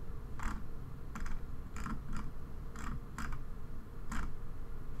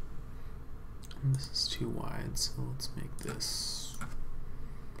 And this is too wide, so let's make this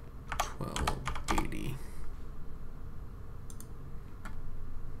 1280.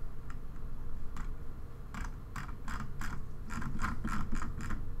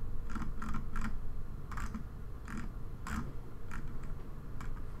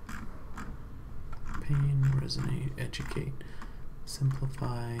 Pain, resonate, educate,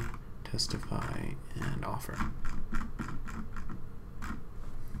 simplify, testify, and offer.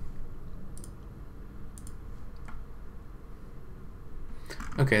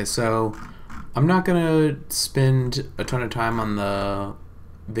 Okay, so I'm not gonna spend a ton of time on the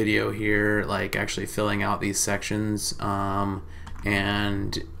video here, like actually filling out these sections,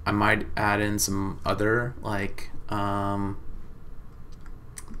 and I might add in some other, like, well,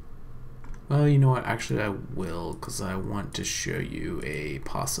 you know what, actually I will, because I want to show you a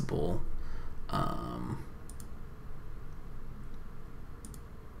possible an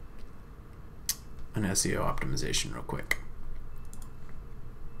SEO optimization real quick.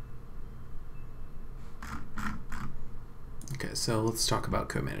 so let's talk about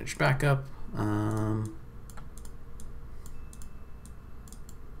co-managed backup.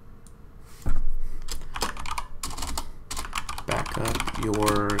 Backup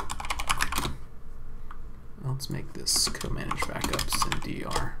your, let's make this co-managed backups in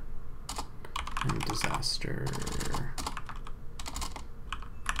DR and disaster.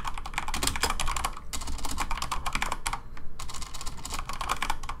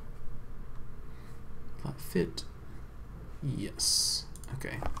 Fit. Yes.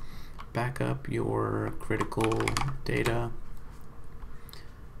 Okay. Back up your critical data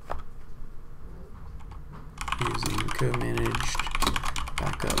using co-managed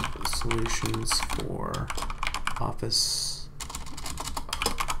backup solutions for Office,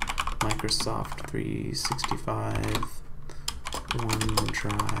 Microsoft 365,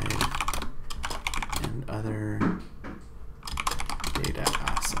 OneDrive, and other data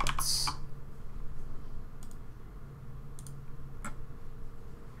assets.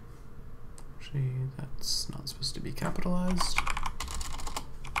 That's not supposed to be capitalized.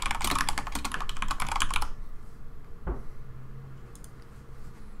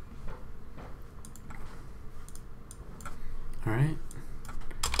 All right.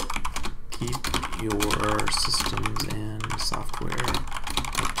 Keep your systems and software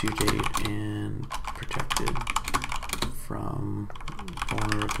up to date and protected from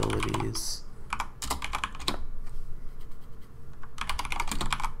vulnerabilities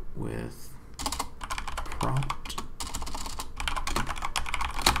with prompt.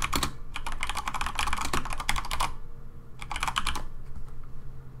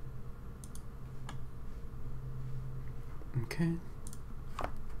 Okay.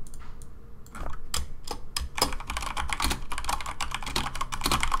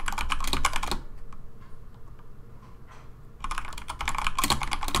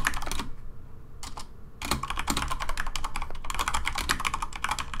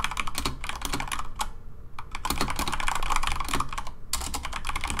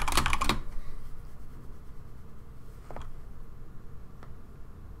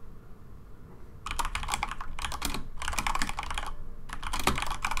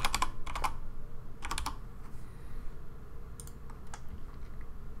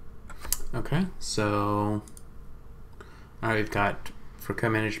 Okay, so we've got for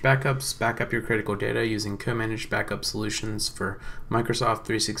co-managed backups, backup your critical data using co-managed backup solutions for Microsoft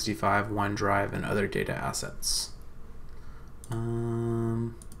 365, OneDrive, and other data assets.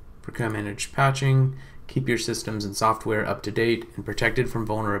 For co-managed patching, keep your systems and software up to date and protected from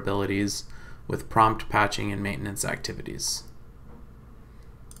vulnerabilities with prompt patching and maintenance activities.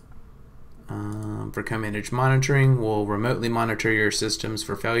 For co-managed monitoring, we'll remotely monitor your systems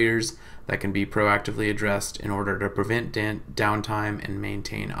for failures that can be proactively addressed in order to prevent downtime and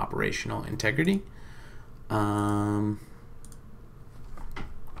maintain operational integrity. For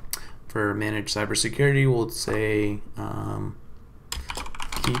managed cybersecurity, we'll say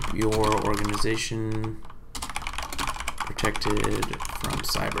keep your organization protected from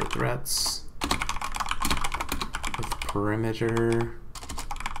cyber threats with perimeter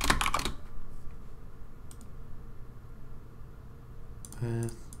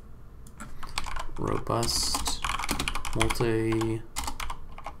with robust multi-layered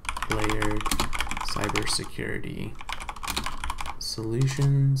cybersecurity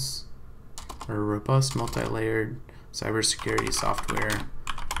solutions, or robust multi-layered cybersecurity software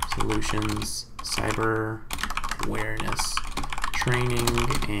solutions, cyber awareness training,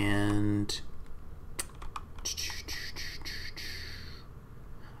 and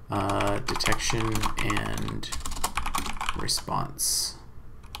detection and response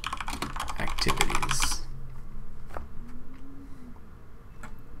activities.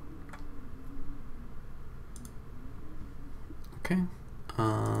 Okay.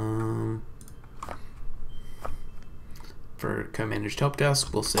 For co-managed help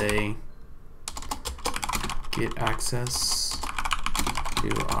desk, we'll say get access to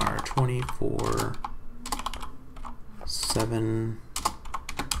our 24/7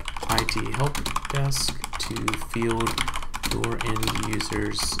 IT help desk to field your end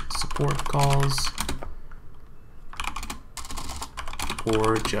users support calls,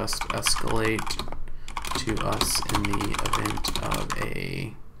 or just escalate to us in the event of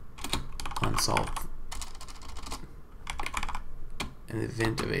a unsolved, in the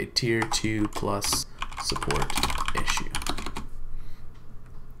event of a tier 2 plus support issue.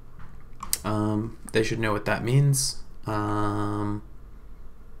 They should know what that means. I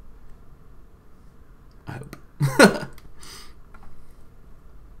hope.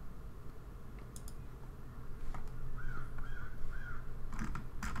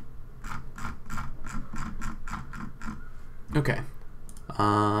 Okay.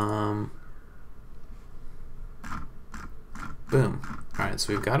 Boom. All right,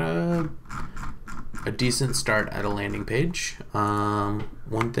 so we've got a decent start at a landing page.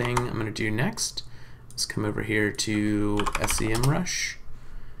 One thing I'm going to do next is come over here to SEMrush,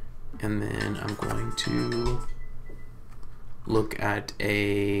 and then I'm going to look at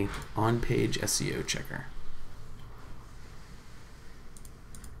a on-page SEO checker.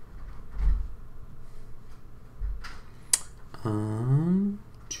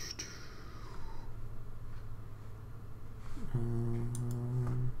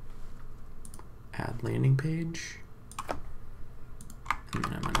 Add landing page, and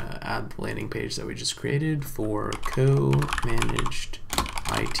then I'm going to add the landing page that we just created for co-managed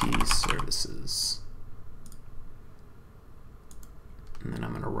IT services, and then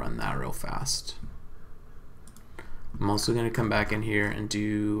I'm going to run that real fast. I'm also going to come back in here and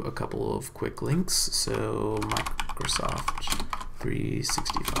do a couple of quick links. So Microsoft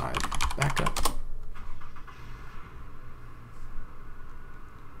 365 backup.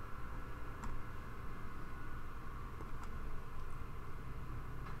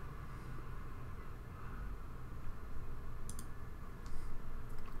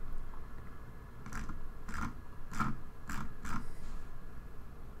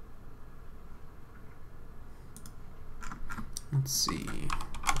 Let's see.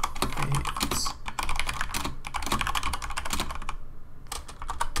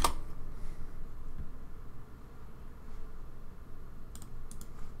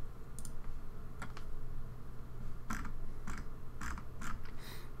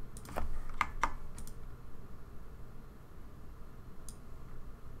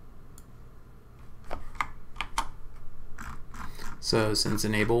 So since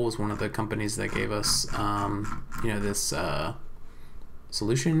Enable was one of the companies that gave us, this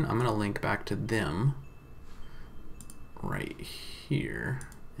solution, I'm going to link back to them right here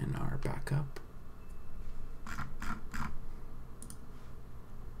in our backup.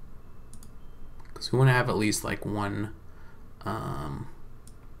 Because we want to have at least like one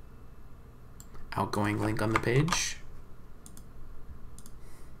outgoing link on the page.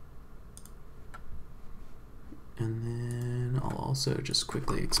 And then I'll also just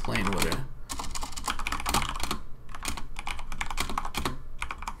quickly explain what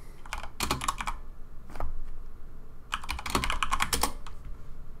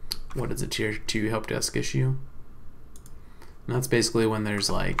is a tier 2 help desk issue. And that's basically when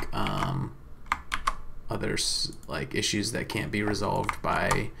there's like others like issues that can't be resolved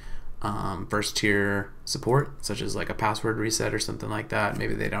by first tier support, such as like a password reset or something like that.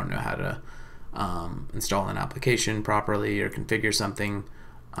 Maybe they don't know how to install an application properly or configure something,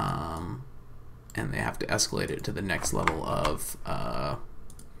 and they have to escalate it to the next level of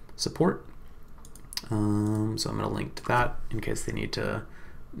support. So I'm going to link to that in case they need to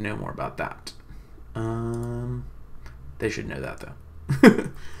know more about that. They should know that though.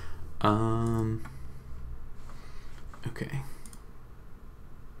 Okay.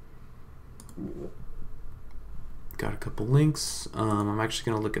 Got a couple links. I'm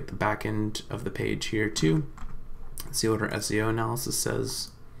actually going to look at the back end of the page here too. See what our SEO analysis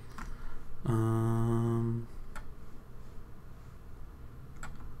says.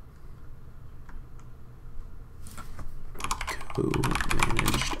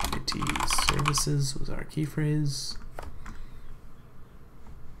 Co-managed IT services was our key phrase.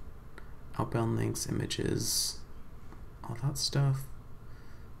 Outbound links, images, all that stuff.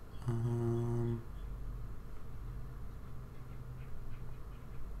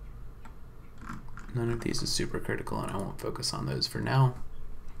 None of these is super critical, and I won't focus on those for now.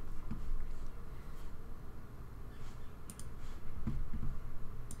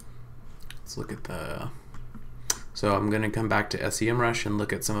 Let's look at the... So I'm going to come back to SEMrush and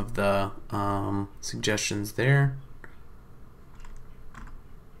look at some of the suggestions there.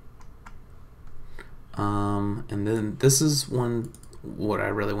 And then this is what I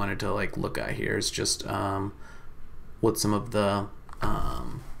really wanted to like look at here is just what some of the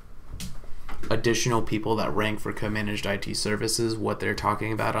additional people that rank for co-managed IT services, what they're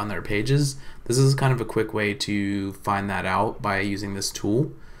talking about on their pages. This is kind of a quick way to find that out by using this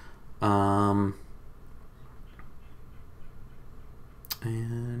tool. And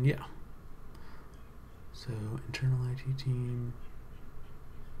yeah, so internal IT team.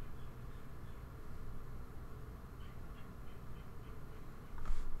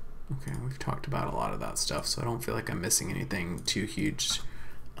 Okay, we've talked about a lot of that stuff, so I don't feel like I'm missing anything too huge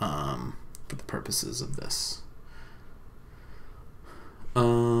for the purposes of this. Okay,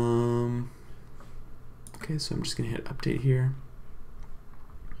 so I'm just gonna hit update here.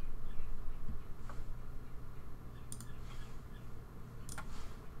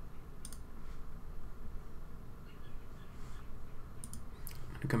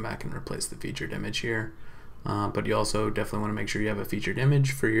 come back and replace the featured image here. But you also definitely want to make sure you have a featured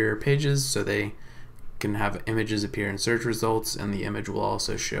image for your pages so they can have images appear in search results, and the image will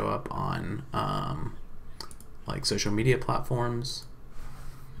also show up on like social media platforms.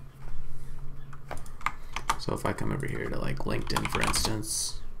 So if I come over here to like LinkedIn, for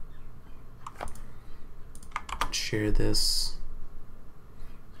instance, share this,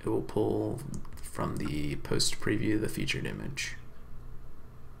 it will pull from the post preview the featured image.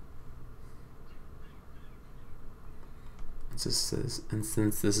 And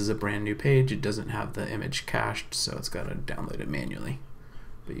since this is a brand new page, it doesn't have the image cached, so it's got to download it manually.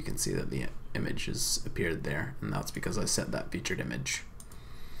 But you can see that the image has appeared there, and that's because I set that featured image.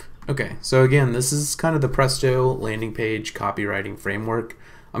 Okay, so again, this is kind of the Presto landing page copywriting framework.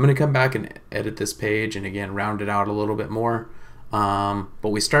 I'm going to come back and edit this page and again round it out a little bit more. But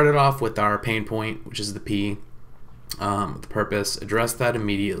we started off with our pain point, which is the P, the purpose, address that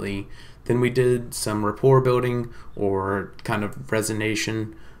immediately. Then we did some rapport building or kind of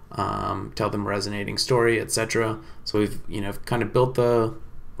resonation, tell them a resonating story, etc. So we've kind of built the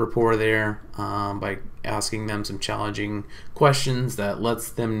rapport there by asking them some challenging questions that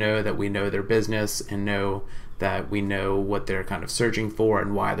lets them know that we know their business and know that we know what they're kind of searching for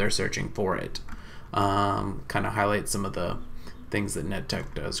and why they're searching for it. Kind of highlight some of the things that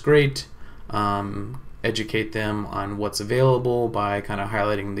NetTech does great. Educate them on what's available by kind of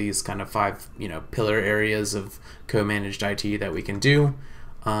highlighting these kind of 5 pillar areas of co-managed IT that we can do.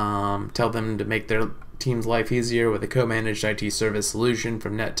 Tell them to make their team's life easier with a co-managed IT service solution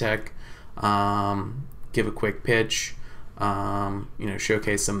from NetTech. Give a quick pitch.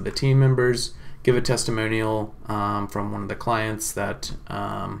 Showcase some of the team members. Give a testimonial from one of the clients that.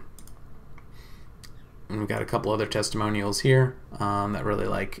 And we've got a couple other testimonials here that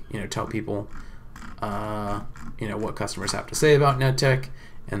really tell people what customers have to say about NetTech,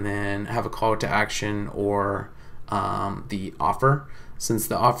 and then have a call to action or the offer. Since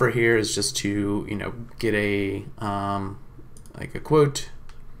the offer here is just to get a like a quote.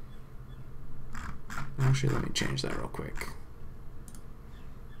 Actually, let me change that real quick.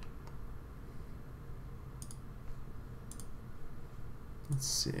 Let's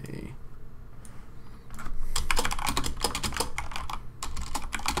see.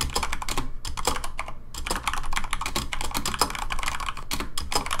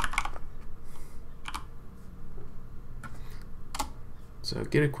 So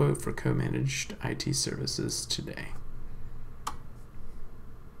get a quote for co-managed IT services today.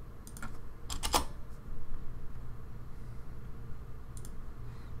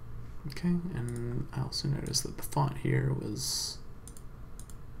 Okay, and I also noticed that the font here was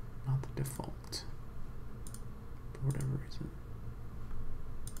not the default for whatever reason.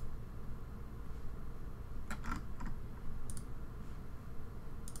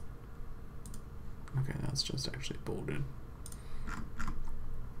 Okay, that's just actually bolded.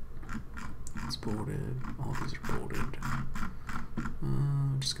 It's bolded. All these are bolded.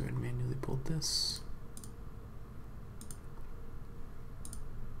 Just go ahead and manually bold this.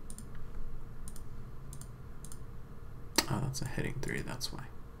 Oh, that's a heading 3, that's why.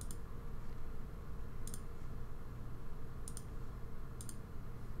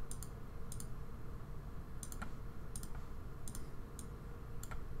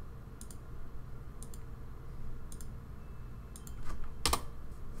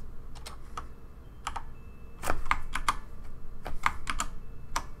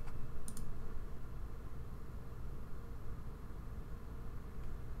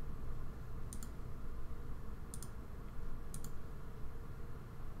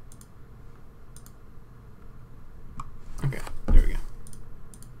 Okay, there we go.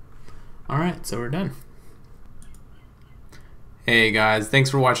 Alright, so we're done. Hey guys, thanks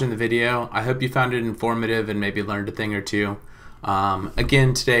for watching the video. I hope you found it informative and maybe learned a thing or two.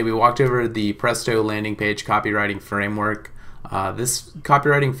 Again, today we walked over the Presto landing page copywriting framework. This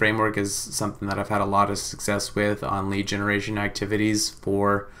copywriting framework is something that I've had a lot of success with on lead generation activities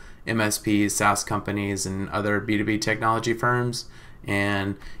for MSPs, SaaS companies, and other B2B technology firms.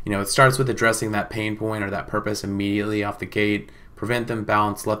 And it starts with addressing that pain point or that purpose immediately off the gate, prevent them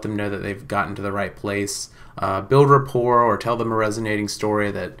bounce, let them know that they've gotten to the right place, build rapport or tell them a resonating story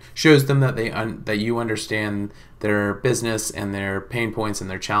that shows them that that you understand their business and their pain points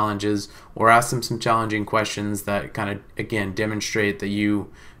and their challenges, or ask them some challenging questions that kind of again demonstrate that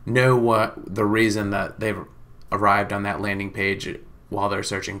you know what the reason that they've arrived on that landing page while they're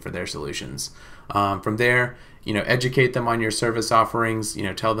searching for their solutions. From there, educate them on your service offerings,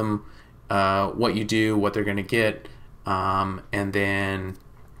 tell them what you do, what they're going to get, and then,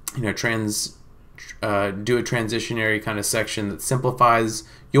 do a transitionary kind of section that simplifies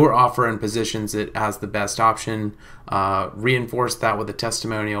your offer and positions it as the best option. Reinforce that with a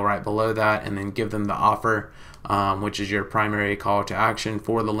testimonial right below that, and then give them the offer, which is your primary call to action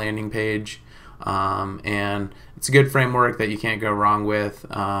for the landing page. And it's a good framework that you can't go wrong with.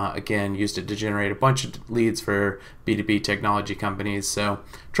 Again, used it to generate a bunch of leads for B2B technology companies. So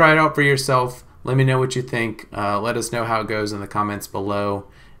try it out for yourself. Let me know what you think. Let us know how it goes in the comments below.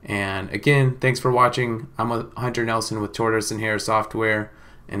 And again, thanks for watching. I'm Hunter Nelson with Tortoise and Hare Software,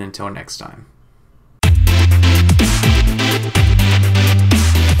 and until next time.